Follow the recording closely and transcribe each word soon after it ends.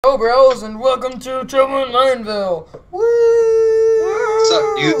Yo, bros, and welcome to Trouble in Mineville. Woo! What's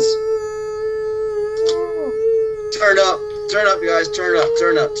up, dudes? Turn up, guys. Turn up.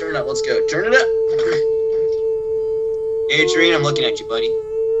 Let's go. Turn it up. Adrian, I'm looking at you, buddy.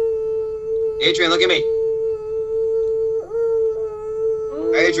 Adrian, look at me.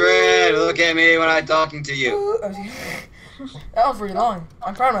 Adrian, look at me when I'm talking to you. That was pretty long.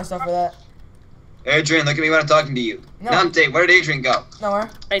 I'm proud of myself for that. Adrian, look at me when I'm talking to you. No. Numpty, where did Adrian go? Nowhere.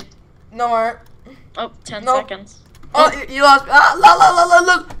 Wait. Nowhere. Oh, 10 Nope. seconds. Oh, you lost. Ah, la la la la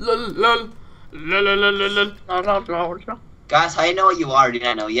la la la la la. Guys, how you know what you are? Did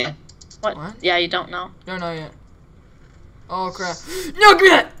I know yet? What? Yeah, you don't know. Don't know yet. Oh crap. No, give me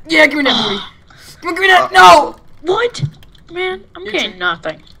that. Yeah, give me that booty. Give me that. No. What? Man, I'm You're getting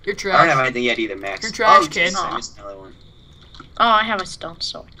nothing. You're I trash. don't have anything yet either, Max. You're trash, oh, kid. Jesus, I missed another one. Oh, I have a stone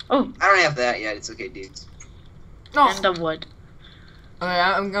sword. Oh, I don't have that yet. It's okay, dudes. No. and a wood. Okay,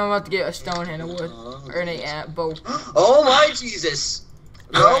 I'm about to get a stone and a wood. Or an bow. Oh my Jesus!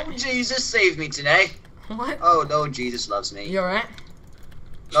 No, Jesus, save me today. What? Oh no, Jesus loves me. You alright?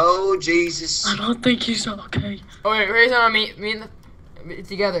 No, Jesus. I don't think he's okay. Oh wait, raise on me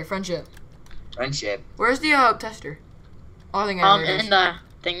together, friendship. Friendship. Where's the tester? Oh, I think I In the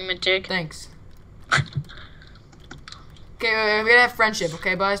thingamajig. Thanks. Okay, we're gonna have friendship,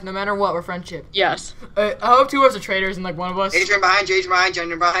 okay, boys? No matter what, we're friendship. Yes. I hope two of us are traitors and like one of us. Adrian, behind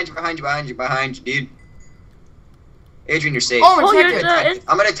you, behind you, dude. Adrian, you're safe. Oh, I'm you're detective.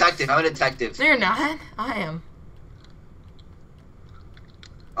 I'm a detective. No, you're not. I am.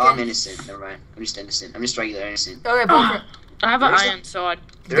 Oh, I'm innocent. Never mind. I'm just innocent. I'm just regular innocent. Okay, both. I have an Where's the- iron sword.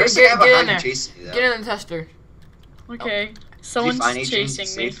 There is a Get guy in behind there. you chasing me, though. Get in the tester. Okay. Did you Someone's find Adrian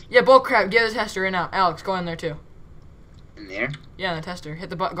chasing me. safe? Yeah, bullcrap. Get the tester right now. Alex, go in there too. In there? Yeah, the tester. Hit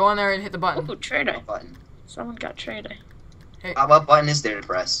the button. Go in there and hit the button. Ooh, trader. What button? Someone got trader. What button is there to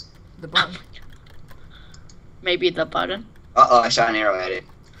press? The button. Maybe the button. Uh-oh, I shot an arrow at it.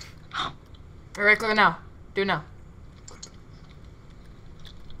 Right click it now. Do it now. Does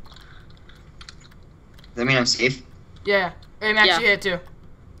that mean I'm safe? Yeah. Hey, Max, Yeah. you hit it too.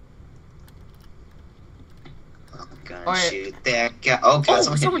 Oh, I'm gonna Oh, yeah. shoot that guy. Oh, God,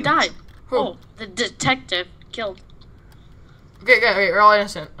 Oh, hit someone me. died. Who? Oh, the detective killed. Okay, we're all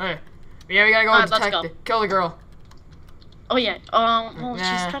innocent. Okay. Yeah, we gotta go Alright, and let's detect. Kill the girl. Oh yeah. Well, Nah.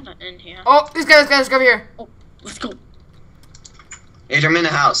 she's kind of in here. Oh, this guy's over here. Let's go. Adrian, I'm in the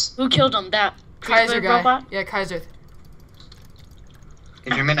house. Who killed him? That Kaiser creeper guy. robot? Yeah, Kaiser.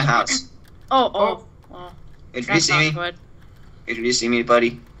 Adrian, I'm in the house. Oh. Adrian, do you That's see not me? good. Adrian, do you see me,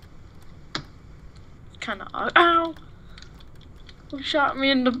 buddy? Kind of. Ow! Who shot me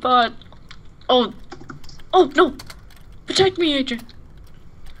in the butt? Oh no! Protect me, Adrian.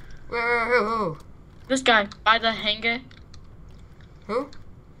 Whoa. This guy by the hangar. Who?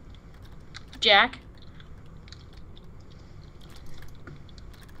 Jack.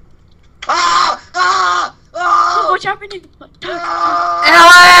 Ah! Oh, what's happening?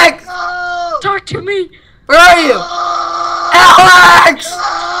 Alex! Talk to me. Where are you? Alex!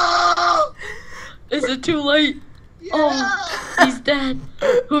 Is it too late? Oh, he's dead.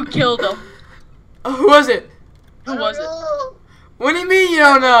 Who killed him? Who was it? Who was it? What do you mean you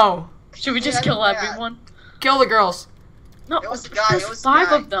don't know? Should we just Yeah, kill yeah. everyone? Kill the girls. No, It was the guy, there's it was the 5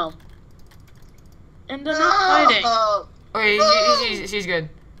 guy. of them. And they're not fighting. Okay, she's good.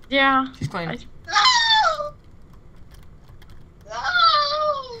 Yeah. She's clean.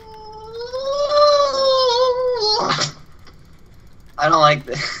 I don't like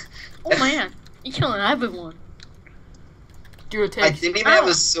this. Oh man, you're killing everyone. Do it I takes. didn't even have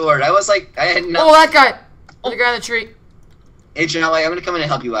a sword. I was like, I had no. Oh, that guy! The guy in the tree. Adrian, I'm gonna come in and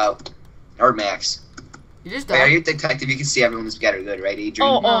help you out. Or Max. You just Wait, are died. you a detective? You can see everyone's scattered good, right,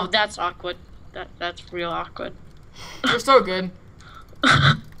 Adrian? Oh, that's awkward. That's real awkward. You're so good.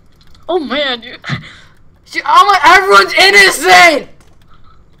 Oh man, you. Everyone's innocent!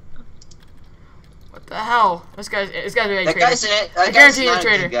 What the hell? This guy's a That traitor. guy's in it. I That guarantee guy's he's a not a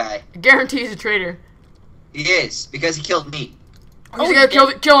traitor. good guy. I guarantee he's a traitor. He is, because he killed me. He's he gonna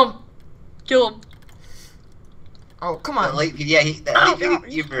did? kill him. Kill him. Oh, come That on. late, yeah, that Ow, late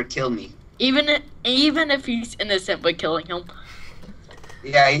gatekeeper killed me. Even if he's innocent by killing him.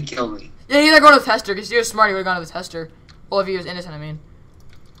 Yeah, he killed me. Yeah, he's not going to the tester, because if he was smart, he would have gone to the tester. Well, if he was innocent, I mean.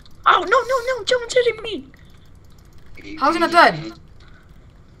 Oh no! Someone's hitting me. How's he not dead?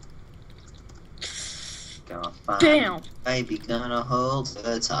 Gonna find Damn. Baby, gonna hold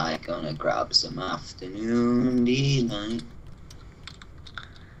her tight, gonna grab some afternoon delight.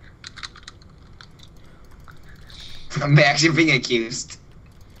 I'm actually being accused.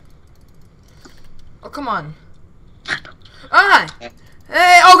 Oh, come on. Ah!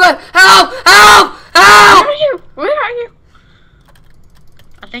 Hey, oh god, help! Help! Where Help! are you? Where are you?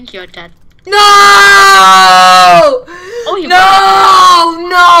 I think you're dead. No! Oh, you No!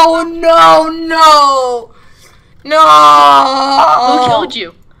 No! No! No! No! Who killed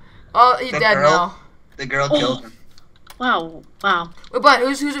you? Oh, he's The dead girl. now. The girl killed him. Wow. Wait, but who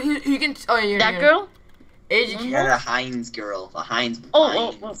you can? Oh, yeah, you're That girl? Adrian. Yeah, the Heinz girl. The Heinz.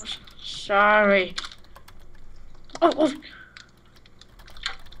 Oh, Heinz. sorry. Oh.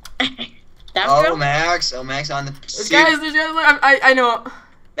 That Oh, girl? Max. Oh, Max on the This pursuit. guy is. I know.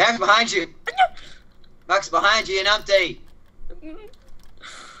 Max behind you. Max behind you. An update.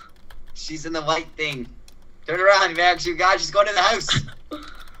 She's in the white thing. Turn around, Max. You guys, she's going to the house.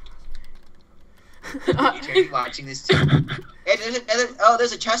 Are you watching this too? Hey,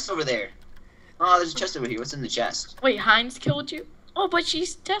 there's a chest over there. Oh, there's a chest over here. What's in the chest? Wait, Heinz killed you? Oh, but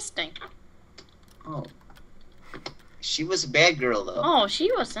she's testing. Oh. She was a bad girl, though. Oh,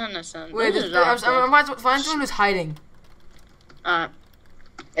 she was innocent. Wait, This is I'm awkward. find someone who's hiding. Hey,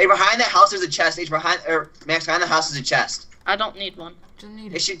 behind that house there's a chest. Max, behind the house is a chest. I don't need one. Doesn't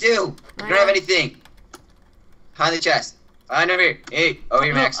need Yes, it. you do. You don't have anything. Behind the chest. Behind over here. Hey, over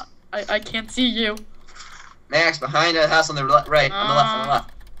here, Max. I can't see you. Max, behind the house on the right. On the left.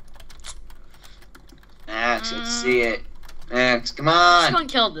 Max, let's see it. Max, come on. Someone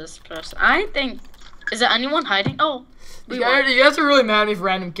killed this person. I think. Is there anyone hiding? Oh, we You won. guys are really mad at me for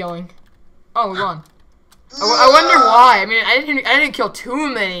random killing. Oh, we won. I wonder why. I mean, I didn't kill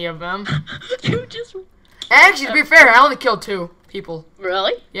too many of them. You just Actually, to be fair, I only killed 2 people.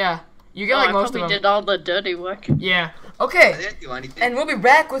 really? Yeah, you get Oh, like I most of probably them. did all the dirty work. Yeah. I Okay, didn't do anything. and we'll be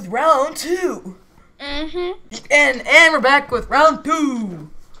back with round 2. Mhm. And we're back with round 2.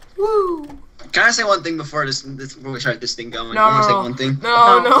 Woo! Can I say one thing before before we start this thing going? No. I want to say one thing.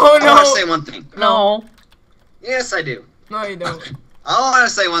 No, No. no, I want to no. say one thing. No. Yes, I do. No, you don't. I want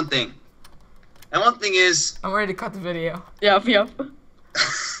to say one thing. And one thing is... I'm ready to cut the video. Yep.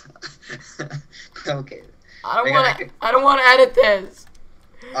 Okay. I don't want to edit this.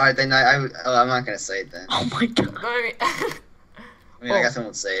 Alright, then I'm not going to say it then. Oh my god. I mean, I mean, I guess I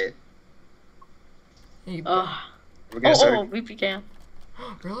won't say it. you- We're going to start... We began.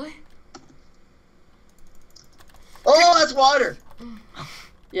 really? Oh, that's water!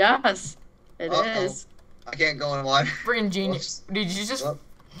 Yes, it Uh-oh. is. I can't go in water. Freaking genius. Did you just? Whoop.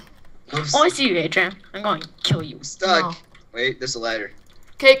 Oops. Oh, I see you, Adrian. I'm going to kill you. I'm stuck. No. Wait, there's a ladder.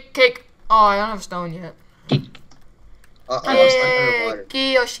 Cake. Oh, I don't have stone yet. Kick. I'm stuck underwater.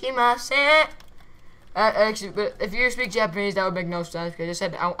 Kiyoshimasen. Actually, but if you speak Japanese, that would make no sense because I just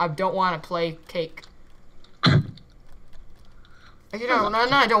said I don't want to play cake. Actually, no,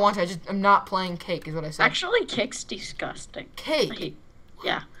 I don't want to. I'm not playing cake, is what I said. Actually, cake's disgusting. I Cake. hate.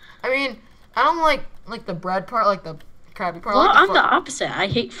 Yeah. I mean, I don't like the bread part, like the crappy part. Well, I like I'm the opposite. I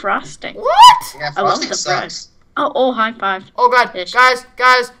hate frosting. What? Yeah, I love frosting the sucks. Oh, high five. Oh god, Ish. guys,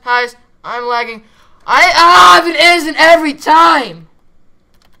 I'm lagging. I have an innocent every time.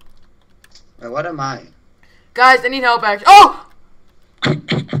 Wait, what am I? Guys, I need help actually. Oh!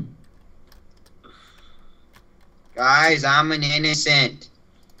 Guys, I'm an innocent.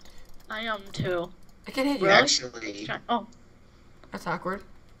 I am too. I can't hit you. Really? Actually. Oh, That's awkward.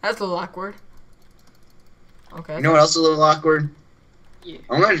 That's a little awkward. Okay. You know what else is a little awkward? you.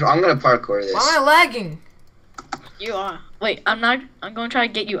 I'm gonna parkour this. Why am I lagging? You are. Wait, I'm not. I'm going to try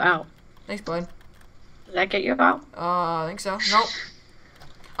to get you out. Thanks, bud. Does that get you out? I think so. Nope.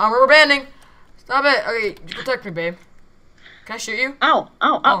 Rubber banding. Stop it. Okay, you protect me, babe. Can I shoot you? Ow,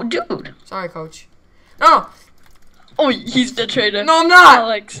 Oh. dude. Sorry, coach. No. Oh, he's the traitor. No, I'm not.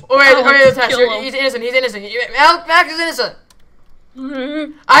 Alex. Oh, wait, Alex, Tess, kill him. he's innocent. He's innocent. Max is innocent.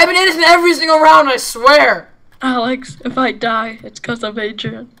 I've been innocent every single round, I swear. Alex, if I die, it's because of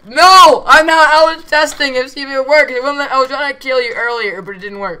Adrian. No, I'm not. I was testing it to see if it worked. I was trying to kill you earlier, but it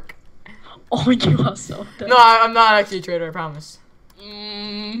didn't work. Oh, you are so dead. No, I'm not actually a traitor, I promise.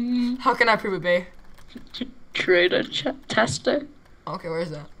 Mm, How can I prove it, babe? traitor tester. Okay, where is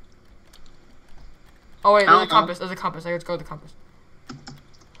that? Oh, wait, I there's a don't know. compass. There's a compass. Let's go to the compass.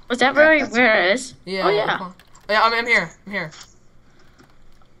 Was that Yeah, where it is? Yeah. Oh, yeah. come on. Oh, yeah, I'm here. I'm here.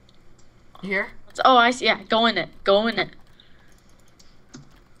 You here? Oh, I see. Yeah, go in it. Go in it.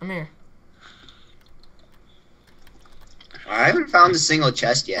 I'm here. I haven't found a single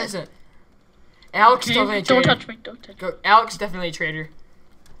chest yet. That's it. Alex is definitely a Don't traitor. touch me. Don't touch Go. Alex is definitely a traitor.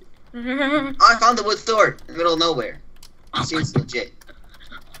 me. Oh, I found the wood sword in the middle of nowhere. Oh Seems legit.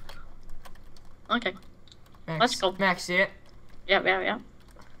 Okay. Max, Let's go. Max, see it? Yeah.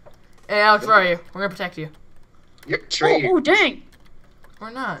 Hey, Alex, where are you? We're gonna protect you. You're a traitor. Oh, dang. We're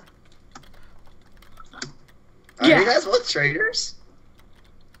not. Are yeah. you guys both traitors?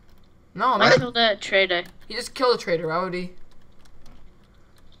 No, I man. killed that trader. He just killed a traitor. Why would he?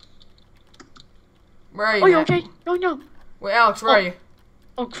 Where are you? Oh, you Matt? okay? No, no. Wait, Alex, where Oh. are you?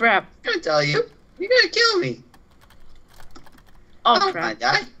 Oh, crap. I'm gonna tell you. You're gonna kill me. Oh, I don't crap. wanna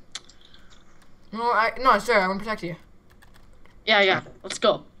die. No, sir, I'm gonna protect you. Yeah. Let's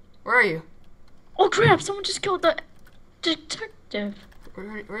go. Where are you? Oh, crap. Someone just killed the detective.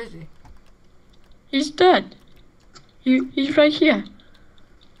 Where is he? He's dead. He's right here.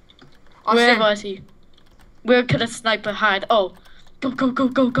 Oh, Where Sam. was he? Where could a sniper hide? Oh, go.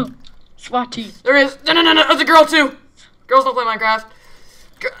 SWAT team. There he is. No. There's a girl too. Girls don't play Minecraft.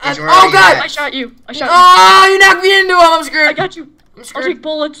 Adrian, where Oh are you God! at? I shot you. Oh, you knocked me into him. I'm screwed. I got you. I'm I'll screwed. take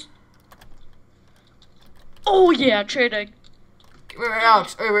bullets. Oh yeah, trader. Wait,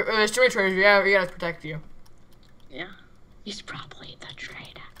 Alex. Wait, there's too many traitors. We gotta protect you. Yeah. He's probably the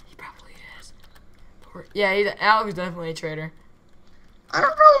trader. He probably is. Yeah, Alex is definitely a traitor. I don't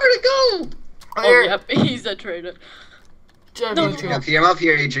know where to go. Oh, yep, he's a trader. No, I'm up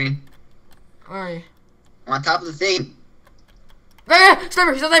here, Adrian. Where are you? I'm on top of the thing. Yeah,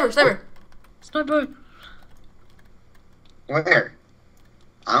 sniper! He's a sniper! Sniper. Where?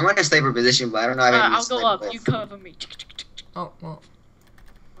 I'm in a sniper position, but I don't know how to I'll use go sniper up. with. You cover me. Oh, well.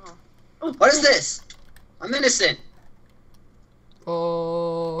 Oh, What is this? I'm innocent.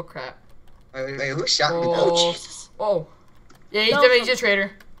 Oh, crap. Wait, who shot me? Oh, Jesus. Oh. Yeah, he's No. definitely a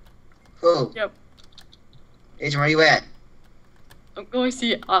traitor. Who? Yep. Adrian, where you at? I'm going to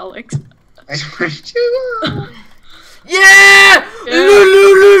see Alex. Where did you go? Yeah! Did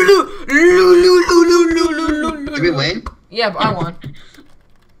we win? Yeah, but I won.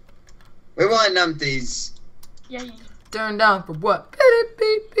 We won numpties. Yay. Turned down for what? I'm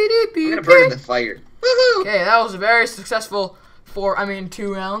gonna burn in the fire. Woohoo! Okay, that was a very successful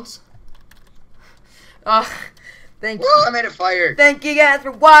 2 rounds. Thank Woo! you. I made a fire. Thank you guys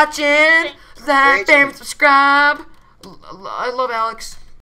for watching. Like, Thank you. favorite, subscribe. I love Alex.